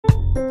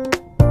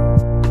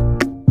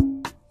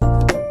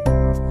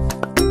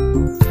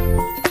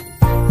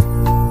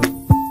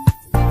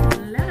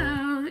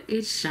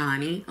it's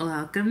Shawnee.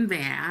 Welcome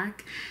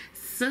back.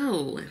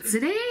 So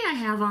today I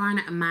have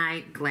on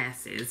my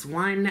glasses,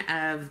 one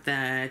of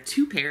the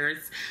two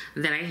pairs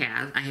that I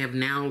have. I have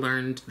now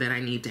learned that I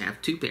need to have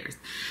two pairs.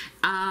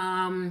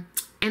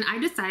 And I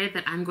decided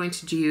that I'm going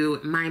to do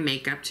my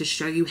makeup to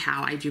show you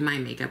how I do my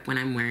makeup when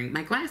I'm wearing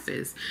my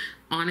glasses.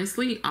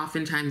 Honestly,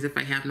 oftentimes if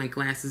I have my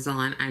glasses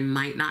on, I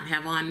might not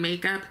have on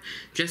makeup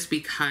just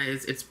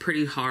because it's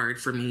pretty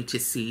hard for me to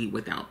see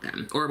without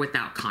them or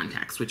without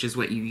contacts, which is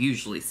what you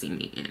usually see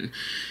me in.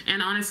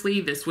 And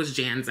honestly, this was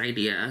Jan's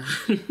idea,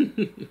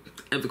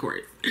 of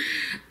course.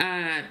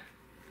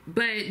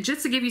 But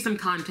just to give you some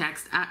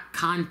context, not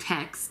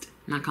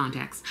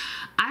context,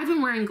 I've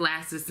been wearing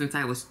glasses since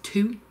I was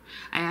 2.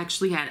 I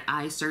actually had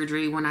eye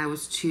surgery when I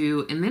was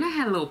 2, and then I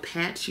had a little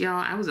patch,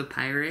 y'all. I was a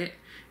pirate,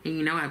 and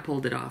you know I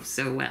pulled it off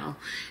so well.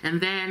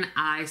 And then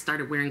I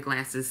started wearing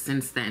glasses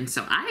since then,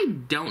 so I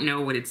don't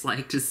know what it's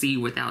like to see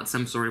without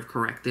some sort of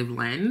corrective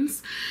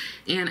lens.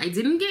 And I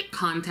didn't get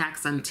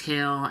contacts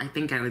until I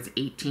think I was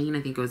 18.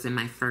 I think it was in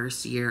my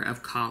first year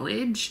of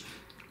college.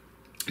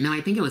 No,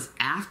 I think it was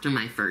after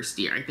my first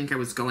year. I think I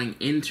was going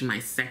into my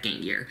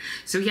second year.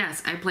 So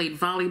yes, I played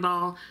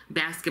volleyball,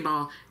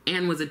 basketball,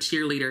 and was a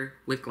cheerleader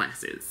with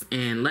glasses.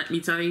 And let me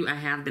tell you, I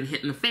have been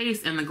hit in the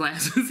face and the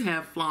glasses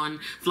have flown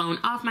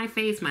off my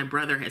face. My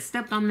brother has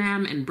stepped on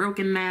them and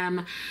broken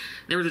them.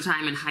 There was a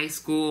time in high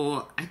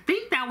school, I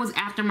think that was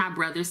after my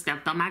brother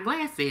stepped on my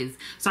glasses.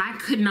 So I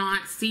could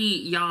not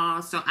see,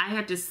 y'all. So I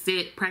had to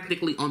sit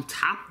practically on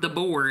top of the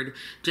board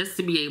just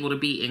to be able to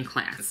be in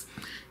class.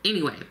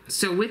 Anyway,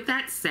 so with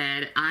that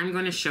said, I'm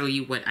going to show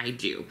you what I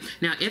do.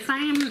 Now, if I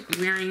am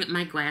wearing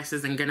my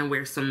glasses and going to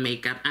wear some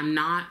makeup, I'm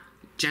not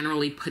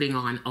generally putting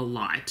on a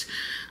lot.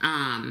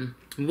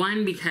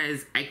 One,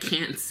 because I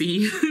can't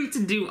see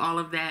to do all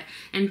of that.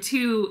 And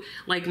two,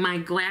 like my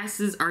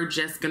glasses are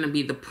just going to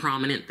be the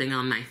prominent thing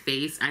on my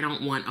face. I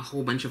don't want a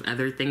whole bunch of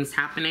other things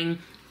happening.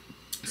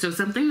 So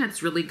something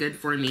that's really good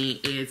for me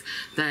is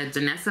the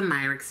Danessa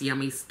Myricks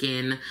Yummy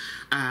Skin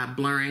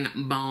Blurring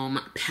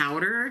Balm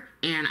Powder.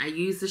 And I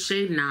use the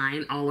shade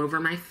 9 all over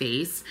my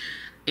face.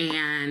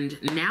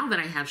 And now that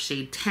I have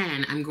shade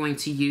 10, I'm going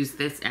to use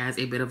this as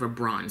a bit of a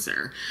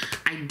bronzer.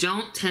 I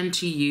don't tend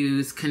to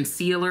use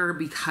concealer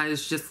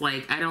because just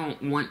like, I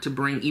don't want to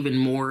bring even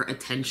more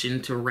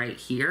attention to right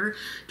here,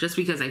 just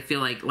because I feel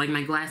like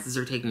my glasses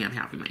are taking up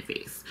half of my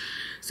face.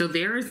 So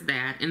there's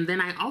that. And then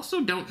I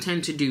also don't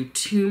tend to do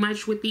too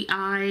much with the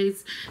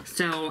eyes.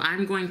 So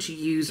I'm going to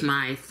use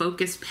my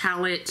Focus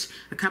palette.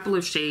 A couple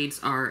of shades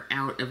are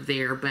out of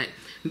there, but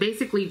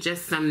basically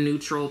just some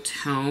neutral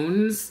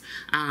tones.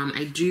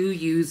 I do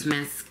use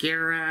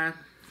mascara.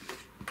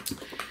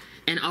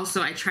 And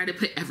also I try to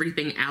put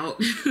everything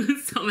out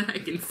so that I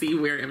can see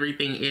where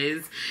everything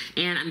is.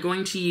 And I'm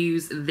going to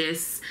use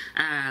this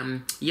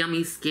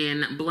Yummy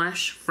Skin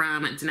blush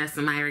from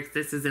Danessa Myricks.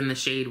 This is in the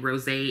shade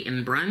Rosé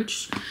and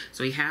Brunch.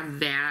 So we have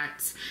that.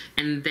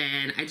 And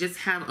then I just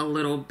have a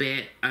little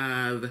bit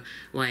of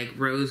like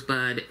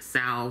Rosebud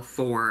Salve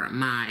for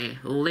my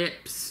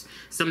lips.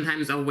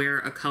 Sometimes I'll wear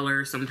a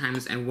color,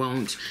 sometimes I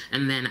won't.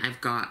 And then I've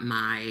got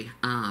my,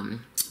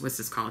 what's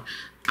this called?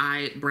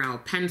 Eyebrow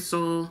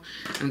pencil.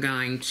 I'm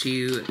going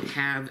to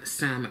have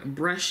some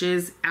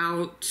brushes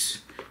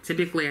out.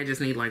 Typically I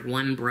just need like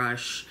one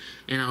brush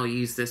and I'll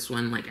use this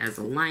one like as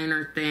a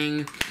liner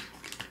thing.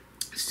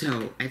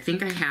 So I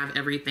think I have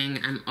everything.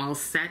 I'm all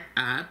set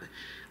up.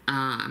 So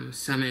I'm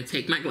gonna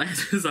take my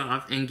glasses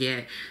off and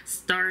get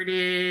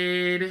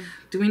started.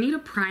 Do we need a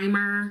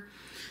primer?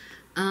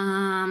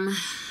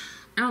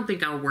 I don't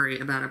think I'll worry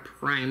about a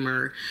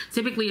primer.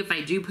 Typically if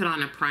I do put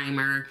on a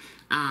primer,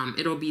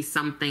 it'll be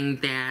something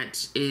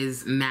that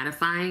is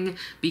mattifying,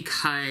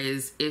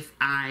 because if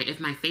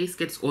my face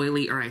gets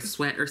oily or I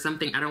sweat or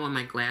something, I don't want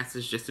my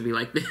glasses just to be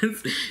like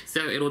this.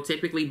 So it'll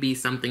typically be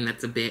something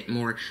that's a bit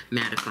more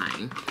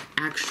mattifying.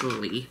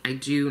 Actually, I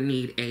do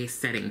need a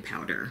setting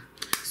powder.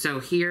 So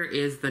here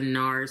is the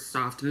NARS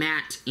Soft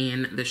Matte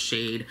in the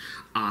shade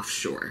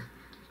Offshore.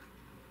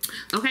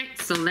 Okay,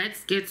 so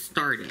let's get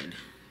started.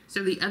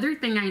 So the other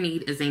thing I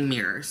need is a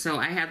mirror. So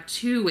I have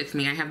two with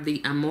me. I have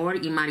the Amor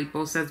y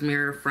Mariposas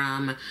mirror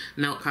from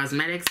Melt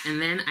Cosmetics.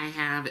 And then I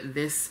have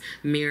this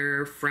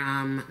mirror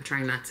from, I'm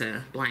trying not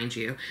to blind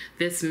you,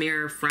 this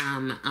mirror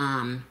from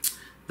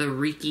the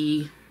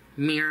Reiki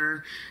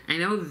mirror. I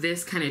know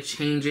this kind of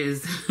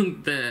changes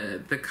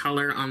the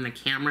color on the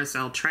camera, so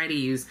I'll try to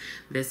use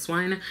this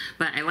one.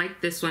 But I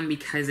like this one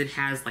because it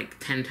has like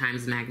 10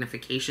 times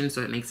magnification,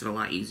 so it makes it a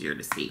lot easier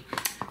to see.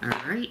 All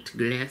right,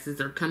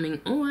 glasses are coming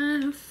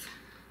off.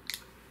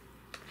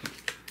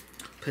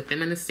 Put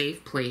them in a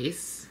safe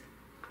place.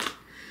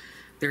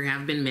 There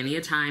have been many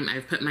a time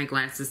I've put my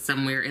glasses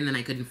somewhere and then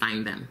I couldn't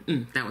find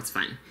them. That was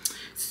fun.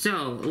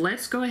 So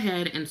let's go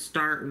ahead and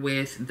start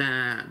with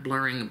the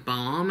blurring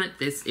balm.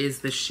 This is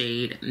the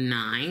shade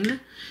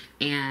 9,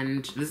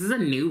 and this is a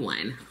new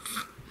one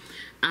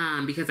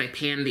because I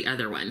panned the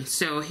other one.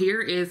 So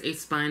here is a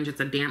sponge. It's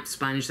a damp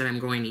sponge that I'm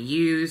going to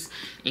use,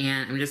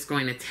 and I'm just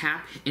going to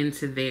tap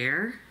into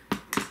there.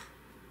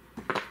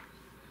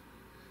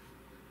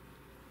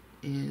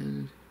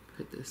 and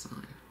put this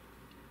on.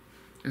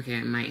 Okay,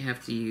 I might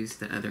have to use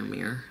the other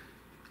mirror.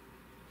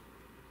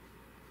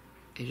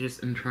 I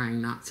just am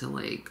trying not to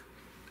like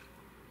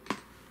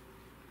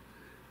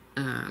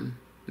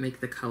make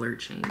the color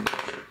change.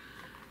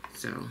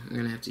 So I'm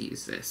gonna have to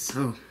use this.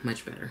 Oh,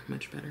 much better,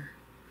 much better.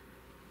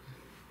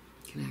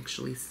 You can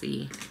actually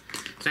see.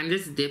 So I'm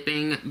just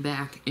dipping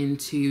back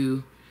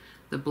into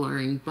the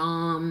blurring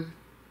balm.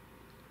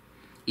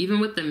 Even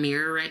with the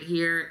mirror right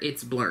here,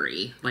 it's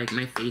blurry. Like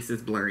my face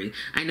is blurry.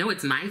 I know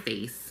it's my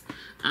face,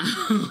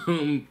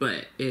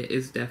 but it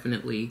is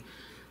definitely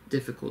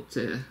difficult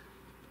to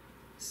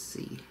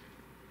see.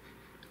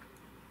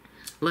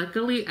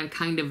 Luckily, I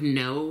kind of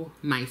know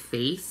my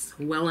face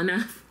well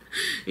enough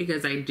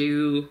because I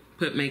do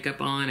put makeup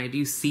on, I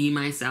do see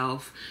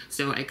myself,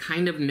 so I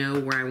kind of know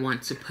where I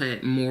want to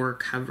put more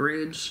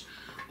coverage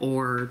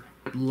or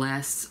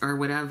less or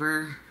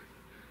whatever.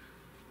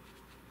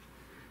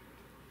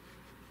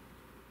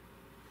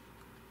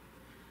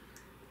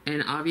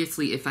 And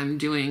obviously, if I'm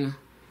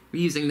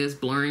using this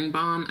blurring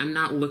balm, I'm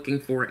not looking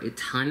for a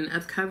ton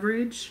of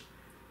coverage.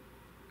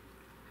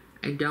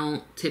 I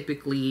don't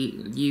typically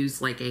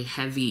use like a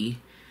heavy,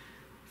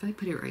 if I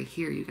put it right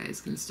here, you guys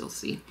can still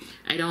see.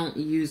 I don't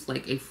use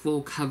like a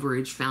full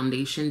coverage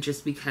foundation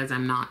just because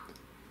I'm not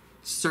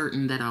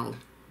certain that I'll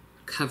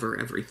cover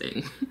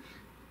everything.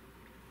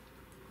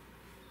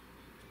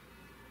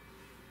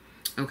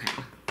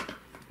 Okay,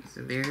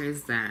 so there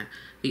is that.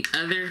 The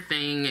other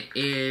thing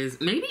is,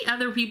 maybe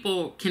other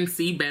people can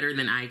see better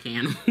than I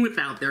can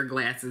without their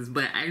glasses,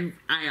 but I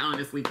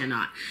honestly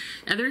cannot.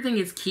 Other thing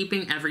is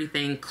keeping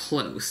everything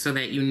close so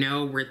that you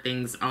know where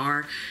things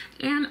are.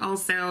 And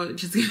also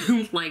just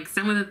like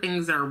some of the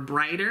things that are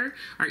brighter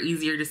are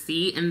easier to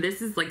see. And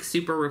this is like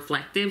super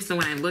reflective. So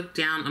when I look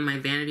down on my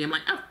vanity, I'm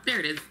like, oh, there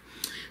it is.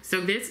 So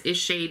this is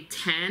shade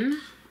 10.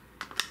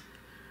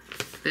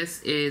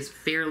 This is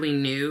fairly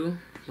new.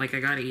 Like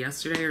I got it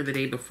yesterday or the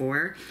day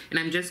before. And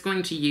I'm just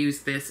going to use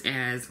this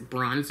as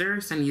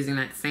bronzer. So I'm using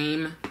that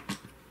same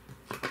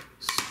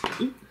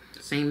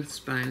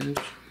sponge.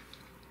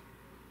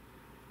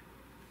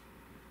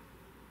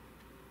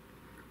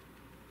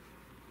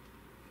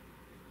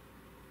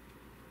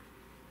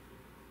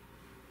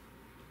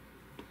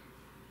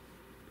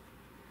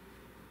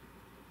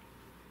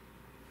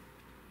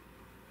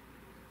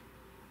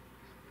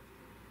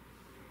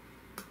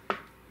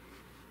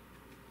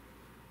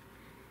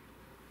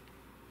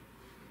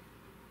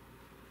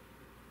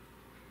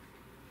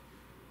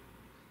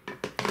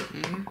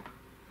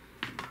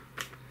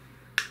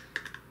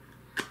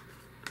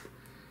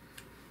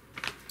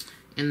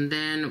 And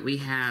then we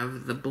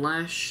have the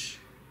blush.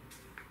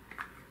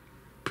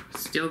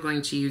 Still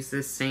going to use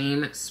the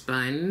same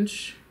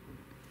sponge.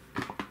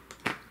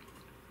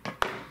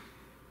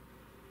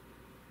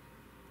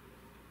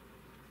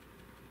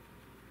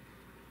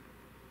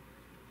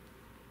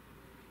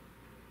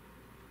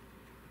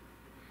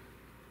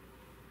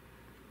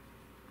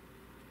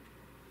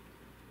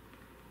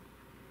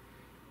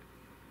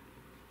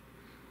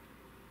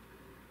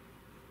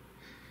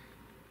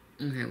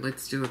 Okay,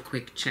 let's do a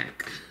quick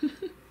check.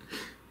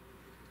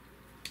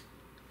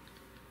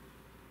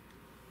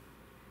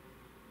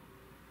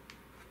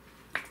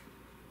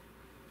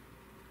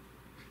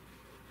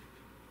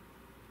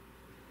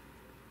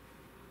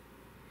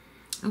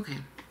 Okay,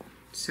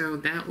 so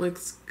that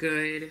looks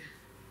good.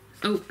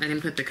 Oh, I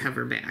didn't put the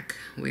cover back.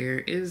 Where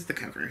is the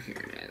cover? Here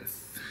it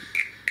is.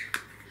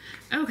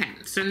 Okay,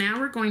 so now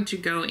we're going to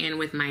go in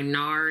with my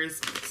NARS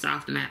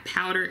Soft Matte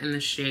Powder in the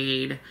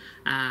shade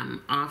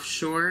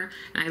Offshore.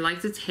 And I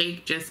like to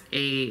take just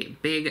a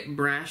big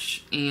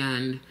brush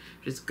and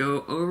just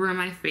go over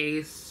my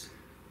face.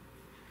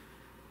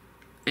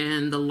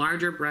 And the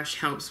larger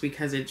brush helps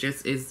because it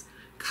just is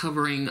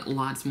covering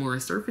lots more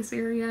surface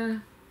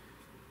area.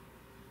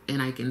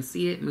 And I can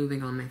see it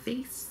moving on my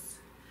face.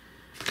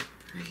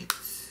 Right.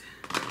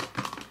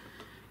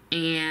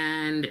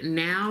 And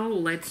now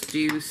let's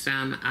do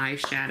some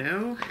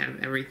eyeshadow. I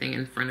have everything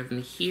in front of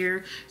me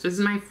here. So this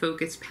is my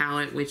Focus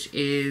palette, which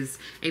is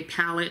a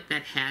palette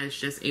that has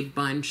just a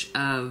bunch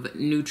of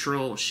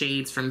neutral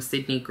shades from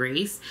Sydney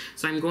Grace.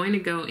 So I'm going to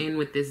go in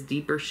with this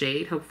deeper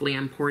shade. Hopefully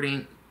I'm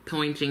pointing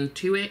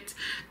to it,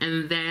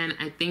 and then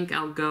I think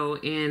I'll go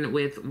in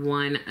with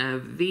one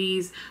of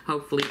these.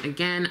 Hopefully,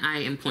 again, I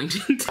am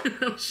pointing to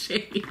those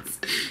shades.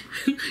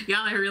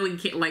 Y'all, I really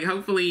can't, like,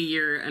 hopefully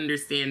you're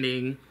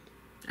understanding.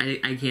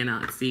 I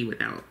cannot see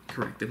without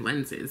corrective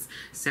lenses.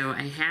 So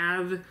I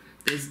have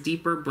this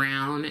deeper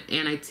brown,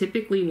 and I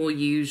typically will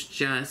use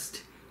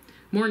just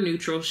more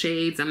neutral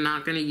shades. I'm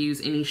not going to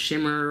use any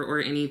shimmer or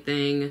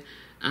anything.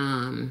 So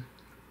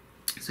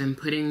I'm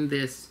putting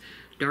this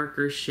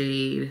darker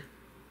shade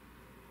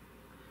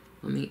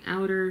on the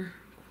outer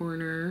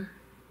corner.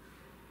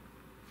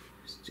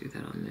 Just do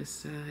that on this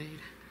side.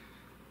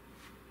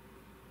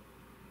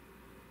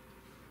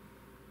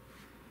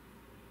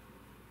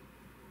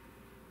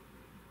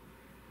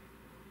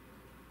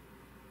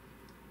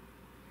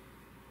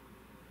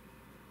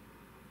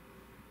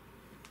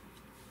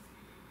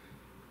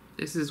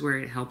 This is where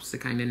it helps to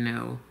kind of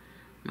know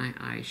my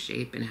eye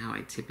shape and how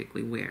I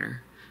typically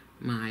wear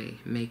my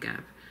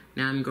makeup.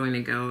 Now I'm going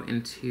to go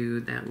into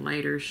that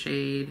lighter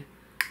shade.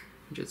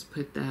 Just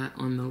put that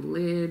on the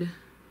lid.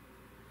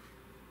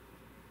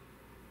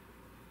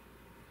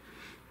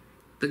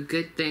 The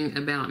good thing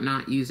about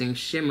not using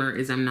shimmer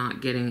is I'm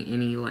not getting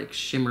any like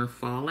shimmer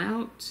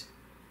fallout,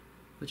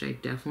 which I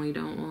definitely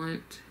don't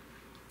want.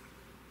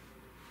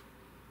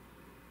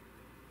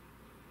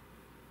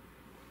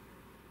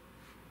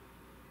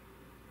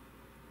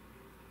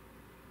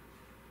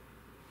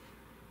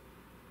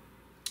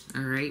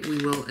 All right, we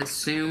will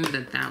assume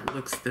that that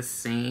looks the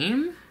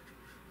same.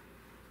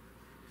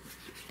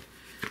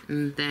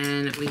 And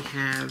then we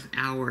have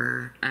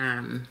our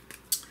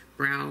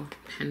brow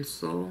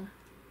pencil.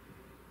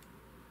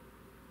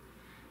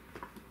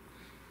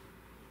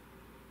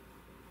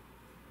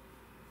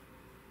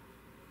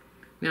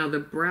 Now the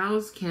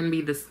brows can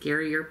be the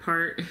scarier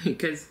part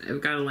because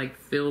I've got to like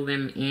fill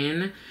them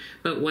in.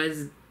 But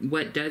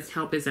what does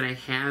help is that I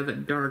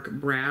have dark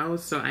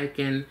brows, so I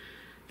can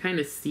kind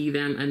of see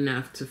them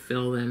enough to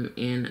fill them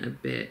in a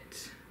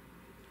bit.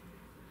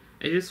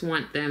 I just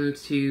want them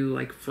to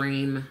like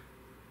frame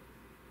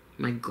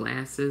my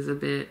glasses a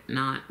bit,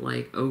 not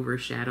like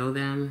overshadow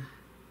them.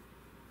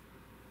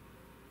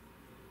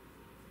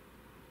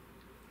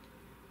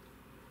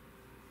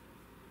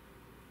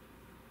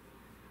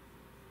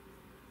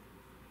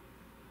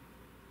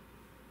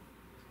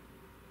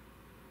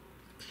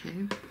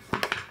 Okay.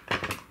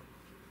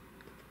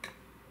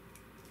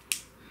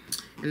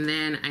 And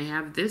then I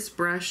have this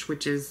brush,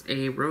 which is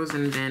a Rose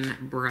and Ben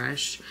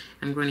brush.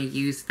 I'm going to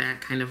use that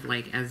kind of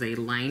like as a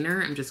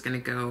liner. I'm just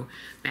going to go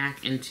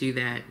back into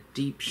that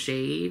deep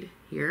shade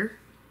here.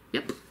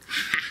 Yep.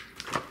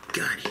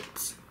 Got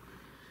it.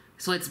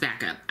 So let's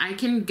back up. have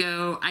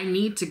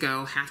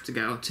to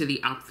go to the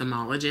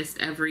ophthalmologist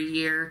every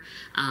year.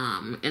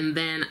 And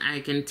then I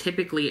can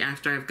typically,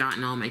 after I've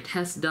gotten all my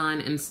tests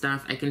done and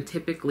stuff, I can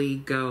typically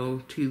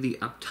go to the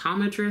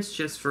optometrist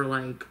just for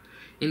like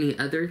any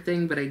other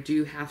thing, but I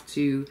do have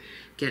to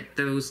get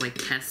those like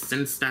tests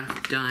and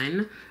stuff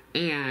done.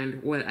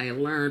 And what I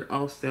learned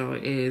also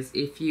is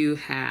if you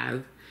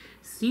have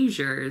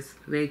seizures,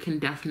 they can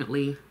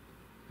definitely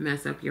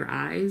mess up your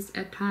eyes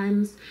at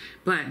times.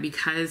 But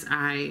because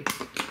I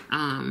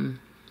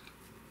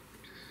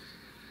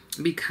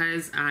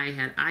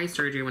had eye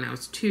surgery when I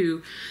was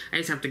 2, I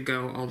just have to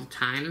go all the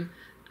time.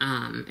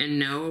 And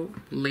no,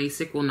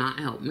 LASIK will not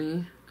help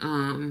me.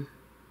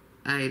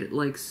 I'd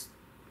like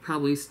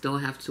probably still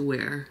have to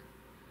wear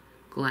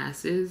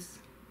glasses.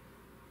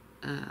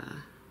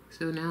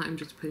 So now I'm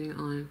just putting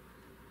on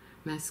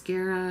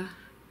mascara.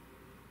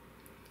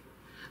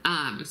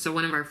 So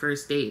one of our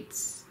first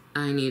dates,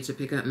 I needed to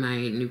pick up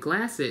my new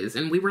glasses,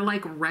 and we were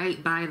like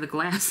right by the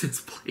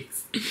glasses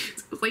place. So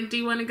I was like, do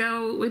you want to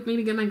go with me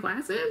to get my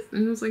glasses?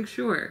 And he was like,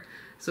 sure.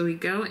 So we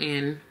go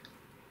in,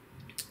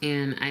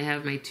 and I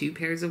have my 2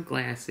 pairs of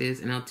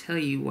glasses, and I'll tell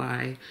you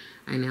why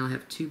I now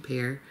have 2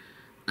 pair.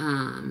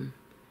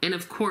 And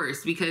of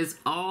course, because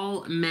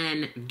all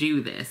men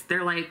do this,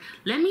 they're like,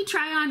 let me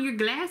try on your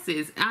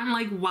glasses. I'm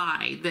like,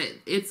 why? That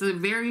it's a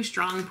very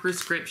strong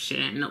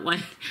prescription.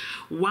 Like,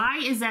 why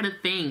is that a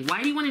thing?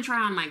 Why do you want to try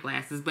on my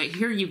glasses? But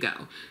here you go.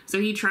 So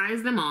he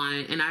tries them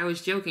on, and I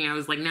was joking. I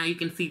was like, now you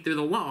can see through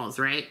the walls,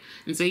 right?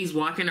 And so he's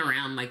walking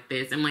around like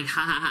this. I'm like, ha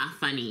ha ha,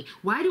 funny.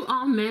 Why do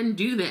all men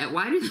do that?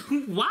 Why?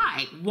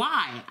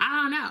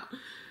 I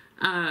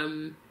don't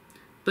know.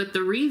 But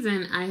the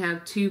reason I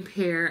have 2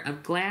 pair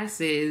of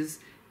glasses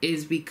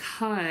is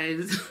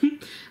because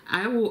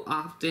I will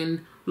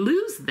often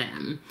lose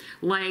them.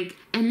 Like,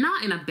 and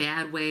not in a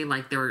bad way,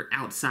 like they're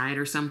outside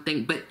or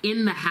something, but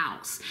in the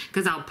house.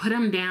 Because I'll put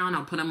them down,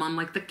 I'll put them on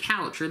like the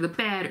couch or the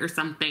bed or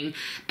something,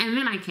 and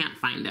then I can't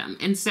find them.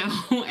 And so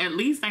at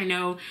least I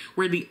know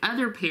where the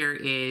other pair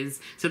is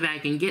so that I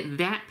can get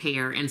that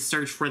pair and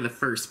search for the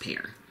first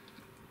pair.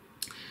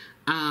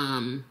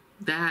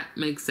 That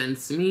makes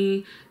sense to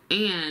me.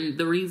 And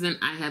the reason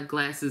I have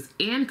glasses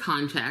and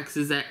contacts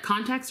is that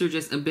contacts are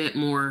just a bit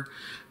more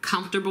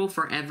comfortable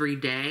for every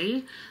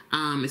day,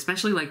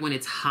 especially like when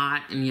it's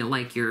hot and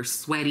you're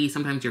sweaty.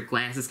 Sometimes your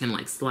glasses can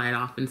like slide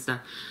off and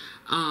stuff.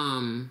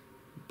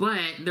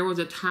 But there was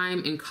a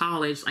time in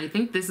college, I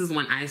think this is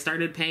when I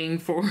started paying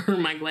for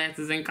my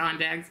glasses and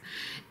contacts,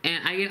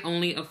 and I could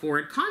only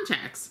afford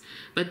contacts.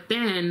 But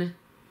then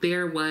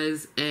there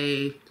was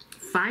a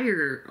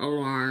fire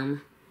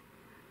alarm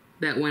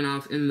that went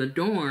off in the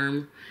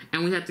dorm,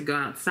 and we had to go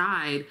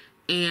outside,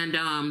 and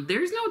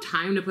there's no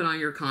time to put on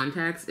your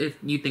contacts if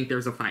you think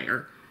there's a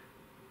fire.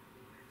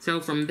 So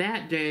from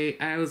that day,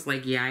 I was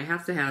like, yeah, I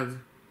have to have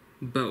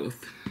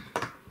both.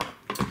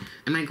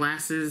 And my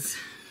glasses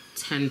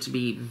tend to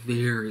be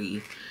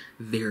very,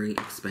 very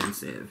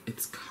expensive.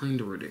 It's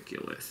kind of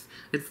ridiculous.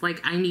 It's like,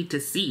 I need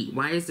to see.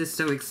 Why is this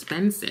so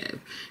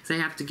expensive? Because I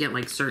have to get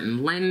like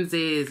certain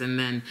lenses, and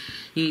then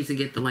you need to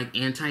get the like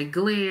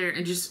anti-glare,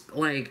 and just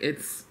like,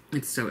 it's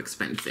so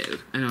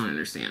expensive. I don't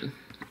understand.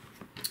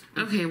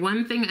 Okay,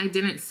 one thing I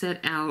didn't set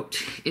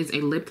out is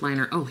a lip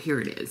liner. Oh,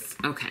 here it is.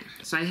 Okay,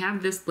 so I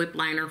have this lip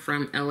liner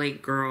from LA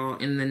Girl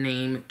in the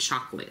name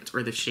Chocolate,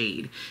 or the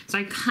shade. So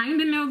I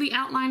kind of know the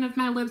outline of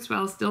my lips, but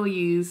I'll still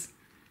use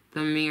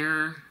the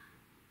mirror.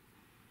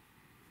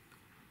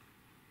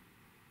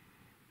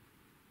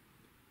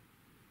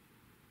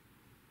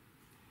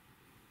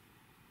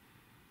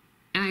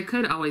 And I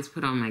could always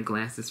put on my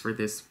glasses for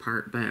this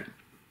part, but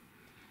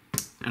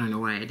I don't know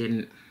why I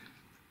didn't.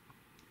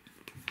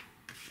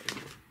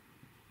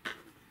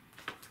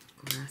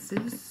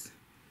 Glasses.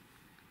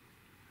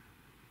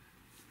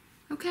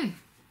 Okay,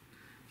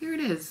 here it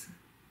is.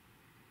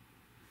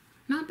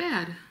 Not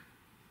bad. A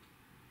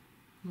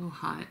little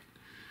hot,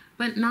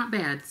 but not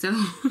bad. So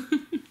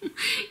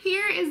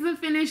here is the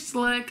finished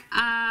look.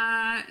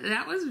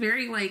 That was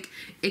very like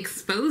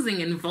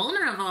exposing and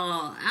vulnerable.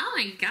 Oh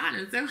my God,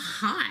 it's so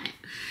hot.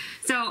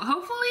 So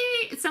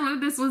hopefully some of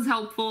this was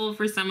helpful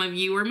for some of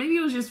you, or maybe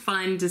it was just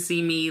fun to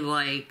see me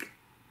like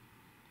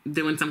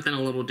doing something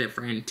a little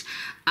different.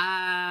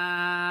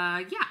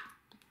 Yeah.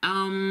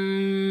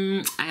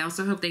 I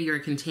also hope that you're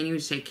continuing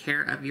to take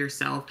care of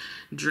yourself.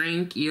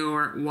 Drink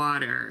your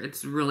water.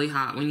 It's really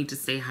hot. We need to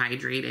stay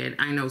hydrated.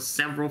 I know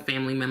several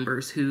family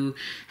members who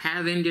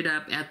have ended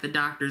up at the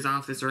doctor's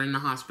office or in the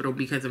hospital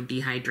because of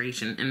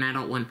dehydration, and I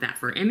don't want that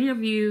for any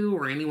of you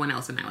or anyone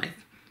else in my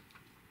life.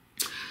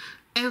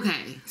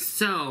 Okay,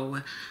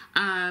 so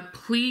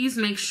please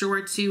make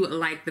sure to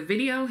like the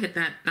video, hit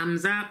that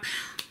thumbs up.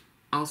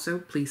 Also,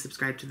 please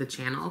subscribe to the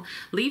channel.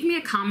 Leave me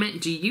a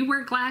comment. Do you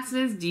wear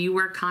glasses? Do you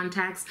wear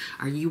contacts?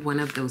 Are you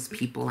one of those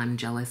people I'm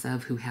jealous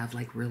of who have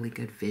like really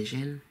good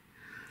vision?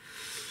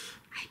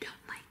 I don't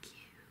like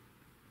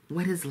you.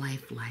 What is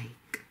life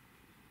like?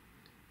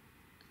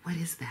 What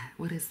is that?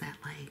 What is that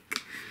like?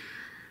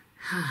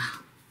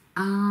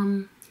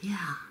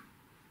 Yeah.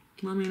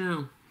 Let me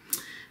know.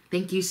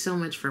 Thank you so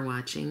much for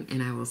watching,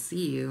 and I will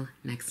see you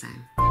next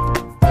time.